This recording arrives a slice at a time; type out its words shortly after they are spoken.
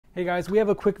Hey guys, we have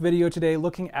a quick video today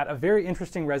looking at a very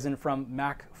interesting resin from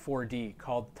Mack4d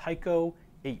called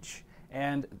Tiko-H.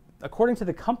 And according to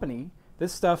the company,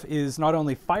 this stuff is not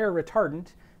only fire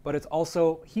retardant, but it's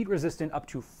also heat resistant up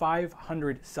to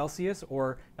 500 Celsius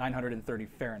or 930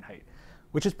 Fahrenheit,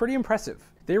 which is pretty impressive.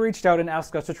 They reached out and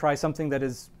asked us to try something that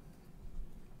is,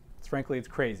 frankly, it's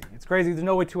crazy. It's crazy, there's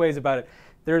no two ways about it.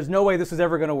 There's no way this was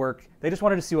ever gonna work. They just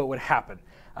wanted to see what would happen.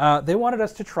 They wanted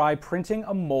us to try printing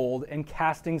a mold and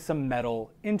casting some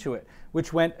metal into it,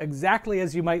 which went exactly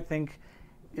as you might think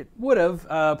it would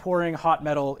have, pouring hot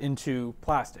metal into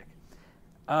plastic.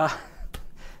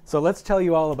 So let's tell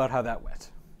you all about how that went.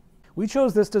 We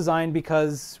chose this design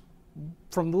because,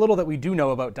 from the little that we do know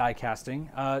about die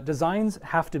casting, designs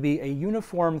have to be a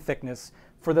uniform thickness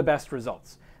for the best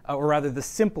results. Or rather the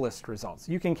simplest results.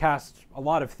 You can cast a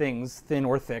lot of things, thin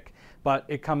or thick, but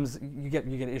you get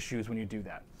issues when you do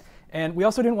that. And we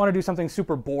also didn't want to do something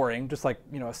super boring, just like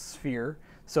a sphere.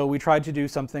 So we tried to do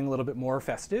something a little bit more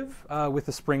festive with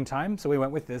the springtime. So we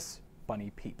went with this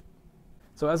bunny peep.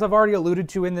 So as I've already alluded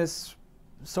to in this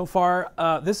so far,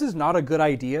 this is not a good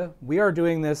idea. We are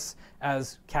doing this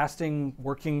as casting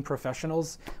working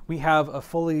professionals. We have a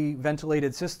fully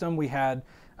ventilated system. We had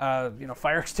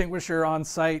fire extinguisher on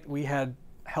site. We had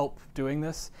help doing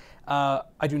this.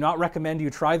 I do not recommend you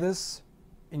try this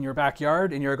in your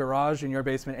backyard, in your garage, in your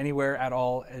basement, anywhere at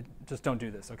all. Just don't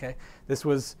do this, okay? This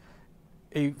was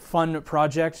a fun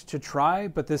project to try,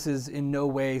 but this is in no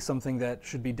way something that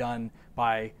should be done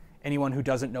by anyone who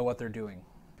doesn't know what they're doing.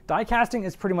 Die casting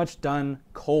is pretty much done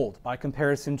cold by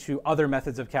comparison to other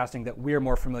methods of casting that we're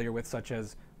more familiar with, such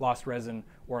as lost resin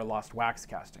or lost wax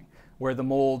casting, where the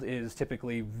mold is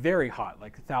typically very hot,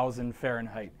 like 1000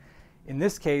 Fahrenheit. In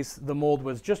this case, the mold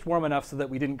was just warm enough so that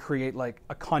we didn't create like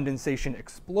a condensation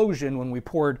explosion when we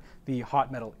poured the hot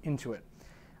metal into it.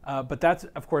 But that's,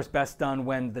 of course, best done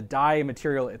when the die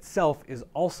material itself is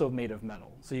also made of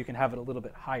metal, so you can have it a little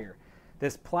bit higher.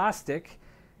 This plastic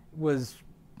was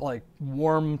like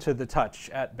warm to the touch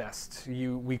at best.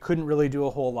 We couldn't really do a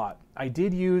whole lot. I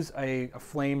did use a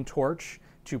flame torch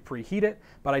to preheat it,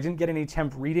 but I didn't get any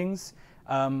temp readings.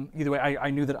 Either way,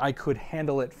 I knew that I could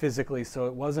handle it physically, so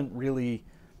it wasn't really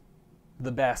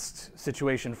the best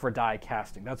situation for die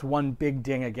casting. That's one big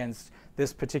ding against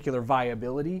this particular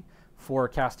viability for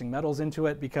casting metals into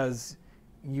it, because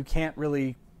you can't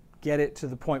really get it to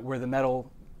the point where the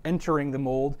metal entering the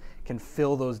mold can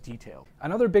fill those details.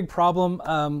 Another big problem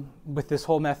with this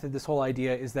whole method, this whole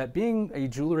idea, is that being a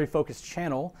jewelry focused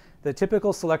channel, the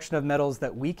typical selection of metals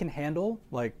that we can handle,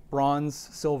 like bronze,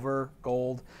 silver,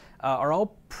 gold, are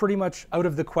all pretty much out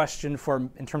of the question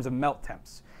in terms of melt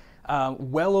temps.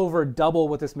 Well over double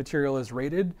what this material is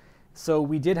rated, so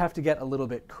we did have to get a little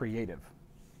bit creative.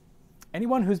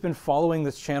 Anyone who's been following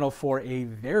this channel for a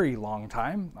very long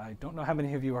time, I don't know how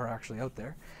many of you are actually out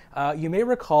there, you may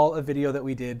recall a video that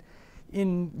we did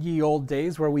in ye old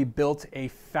days where we built a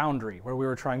foundry where we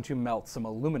were trying to melt some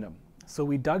aluminum. So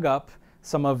we dug up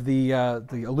some of the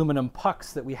aluminum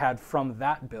pucks that we had from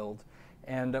that build,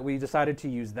 and we decided to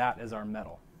use that as our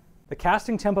metal. The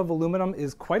casting temp of aluminum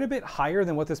is quite a bit higher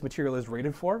than what this material is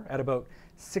rated for, at about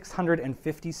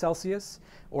 650 Celsius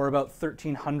or about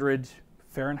 1300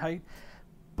 Fahrenheit,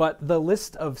 but the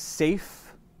list of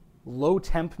safe low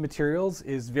temp materials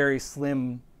is very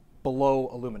slim below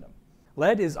aluminum.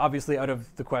 Lead is obviously out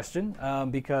of the question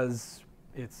because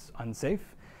it's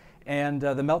unsafe, and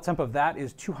the melt temp of that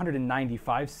is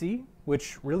 295 C,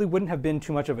 which really wouldn't have been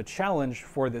too much of a challenge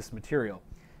for this material.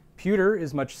 Pewter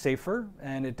is much safer,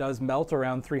 and it does melt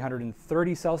around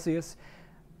 330 Celsius,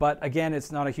 but again,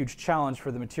 it's not a huge challenge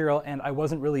for the material, and I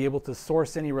wasn't really able to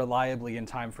source any reliably in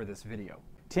time for this video.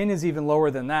 Tin is even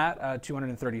lower than that,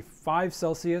 235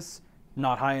 Celsius,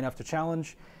 not high enough to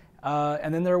challenge.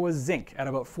 And then there was zinc at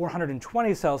about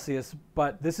 420 Celsius,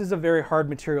 but this is a very hard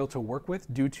material to work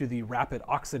with due to the rapid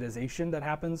oxidization that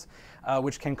happens,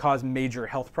 which can cause major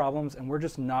health problems, and we're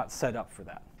just not set up for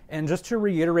that. And just to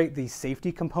reiterate the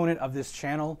safety component of this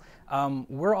channel,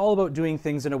 we're all about doing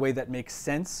things in a way that makes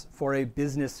sense for a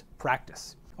business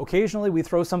practice. Occasionally we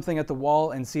throw something at the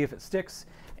wall and see if it sticks,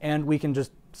 and we can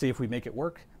just see if we make it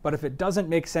work. But if it doesn't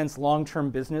make sense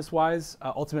long-term business-wise,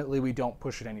 ultimately we don't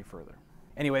push it any further.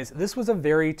 Anyways, this was a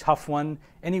very tough one,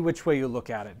 any which way you look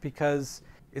at it, because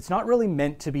it's not really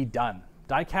meant to be done.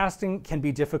 Die casting can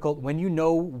be difficult when you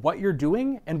know what you're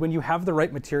doing and when you have the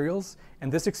right materials, and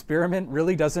this experiment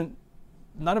really doesn't,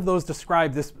 none of those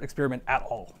describe this experiment at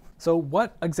all. So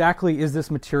what exactly is this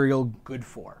material good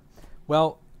for?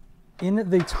 Well, in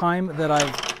the time that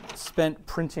I've spent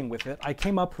printing with it, I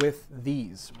came up with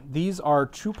these. These are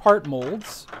two-part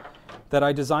molds that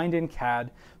I designed in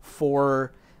CAD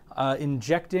for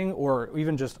injecting or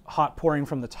even just hot pouring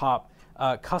from the top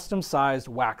custom-sized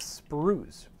wax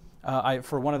sprues.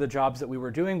 For one of the jobs that we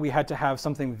were doing, we had to have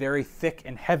something very thick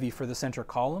and heavy for the center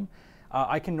column.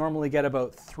 I can normally get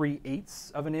about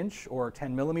 3/8 of an inch or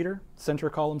 10 millimeter center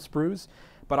column sprues,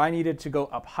 but I needed to go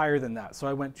up higher than that, so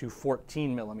I went to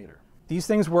 14 millimeter. These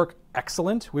things work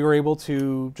excellent. We were able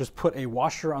to just put a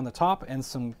washer on the top and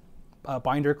some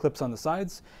binder clips on the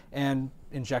sides and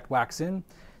inject wax in.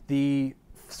 The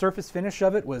surface finish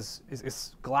of it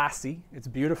is glassy. It's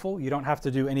beautiful. You don't have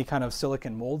to do any kind of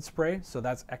silicone mold spray, so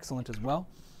that's excellent as well.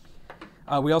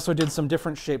 We also did some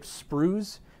different shaped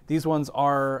sprues. These ones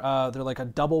are, they're like a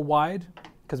double wide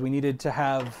because we needed to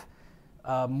have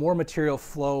more material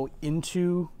flow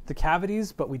into the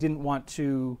cavities, but we didn't want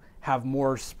to have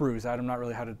more sprues. I don't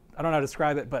know how to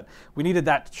describe it, but we needed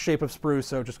that shape of sprue,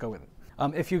 so just go with it.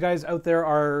 If you guys out there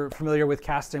are familiar with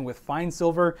casting with fine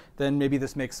silver, then maybe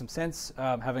this makes some sense,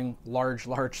 having large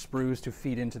sprues to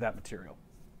feed into that material.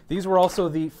 These were also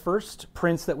the first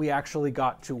prints that we actually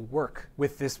got to work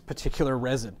with this particular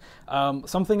resin.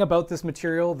 Something about this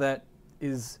material that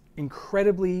is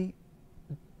incredibly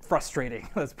frustrating,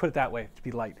 let's put it that way to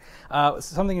be light.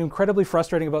 Something incredibly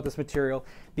frustrating about this material,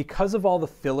 because of all the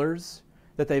fillers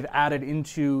that they've added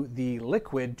into the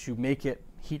liquid to make it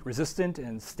heat resistant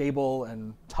and stable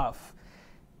and tough,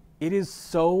 it is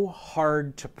so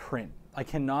hard to print. I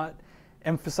cannot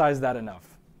emphasize that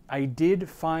enough. I did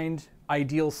find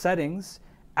ideal settings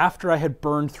after I had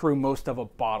burned through most of a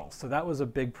bottle, so that was a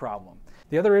big problem.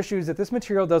 The other issue is that this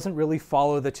material doesn't really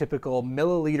follow the typical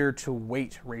milliliter to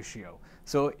weight ratio.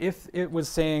 So if it was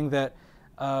saying that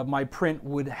my print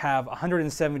would have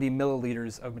 170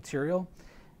 milliliters of material,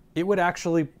 it would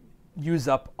actually use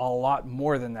up a lot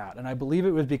more than that, and I believe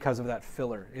it was because of that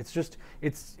filler. It's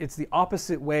the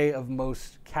opposite way of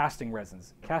most casting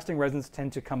resins. Casting resins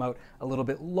tend to come out a little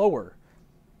bit lower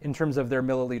in terms of their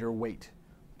milliliter weight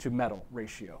to metal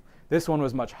ratio. This one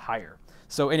was much higher.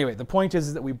 So anyway, the point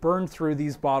is that we burned through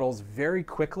these bottles very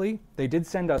quickly. They did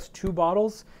send us 2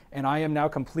 bottles, and I am now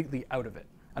completely out of it.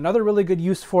 Another really good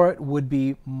use for it would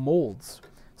be molds.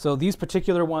 So these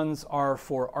particular ones are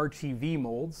for RTV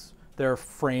molds. They're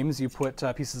frames. You put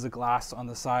pieces of glass on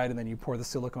the side and then you pour the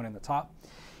silicone in the top.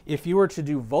 If you were to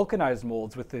do vulcanized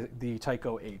molds with the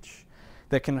Tiko-H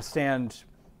that can stand,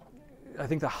 I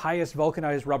think the highest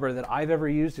vulcanized rubber that I've ever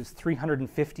used is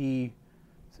 350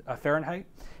 Fahrenheit,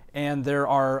 and there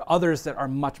are others that are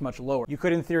much lower. You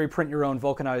could in theory print your own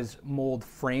vulcanized mold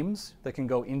frames that can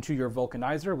go into your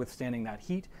vulcanizer, withstanding that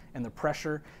heat and the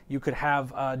pressure. You could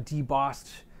have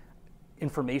debossed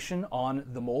information on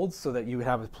the molds so that you would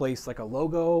have a place like a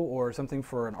logo or something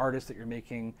for an artist that you're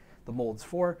making the molds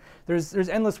for. There's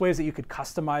endless ways that you could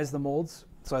customize the molds,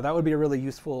 so that would be a really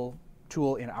useful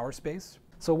tool in our space.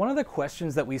 So one of the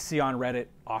questions that we see on Reddit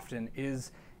often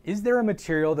is there a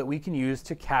material that we can use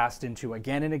to cast into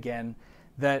again and again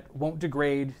that won't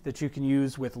degrade, that you can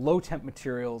use with low temp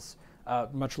materials,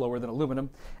 much lower than aluminum,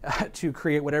 to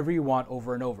create whatever you want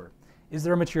over and over? Is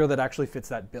there a material that actually fits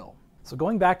that bill? So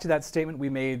going back to that statement we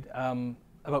made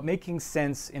about making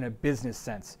sense in a business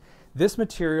sense, this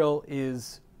material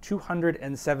is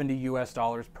 $270 US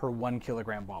per 1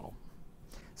 kilogram bottle.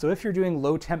 So if you're doing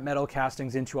low temp metal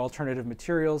castings into alternative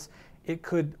materials, it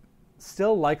could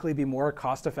still likely be more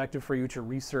cost effective for you to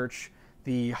research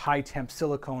the high temp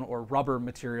silicone or rubber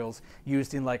materials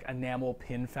used in like enamel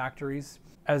pin factories.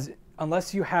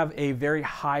 Unless you have a very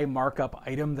high markup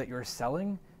item that you're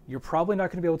selling, you're probably not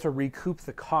going to be able to recoup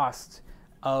the cost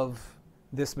of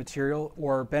this material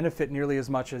or benefit nearly as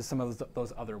much as some of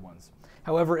those other ones.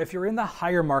 However, if you're in the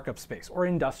higher markup space or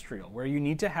industrial, where you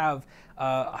need to have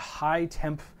a high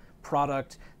temp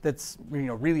product that's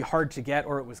really hard to get,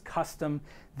 or it was custom,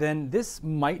 then this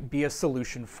might be a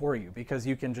solution for you, because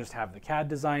you can just have the CAD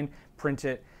design, print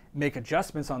it, make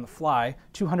adjustments on the fly.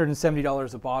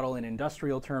 $270 a bottle in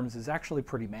industrial terms is actually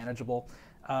pretty manageable.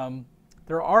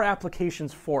 There are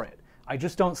applications for it. I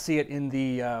just don't see it in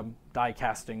the die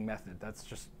casting method. That's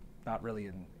just not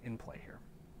really in play here.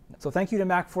 So thank you to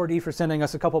Mack4d for sending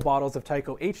us a couple bottles of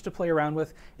Tiko-H to play around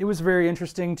with. It was very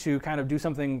interesting to kind of do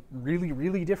something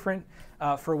really different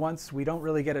for once. We don't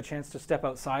really get a chance to step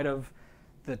outside of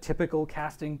the typical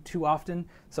casting too often,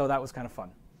 so that was kind of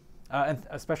fun. And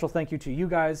a special thank you to you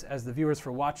guys as the viewers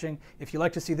for watching. If you'd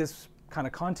like to see this kind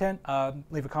of content,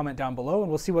 leave a comment down below and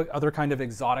we'll see what other kind of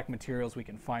exotic materials we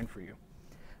can find for you.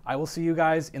 I will see you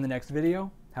guys in the next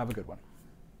video. Have a good one.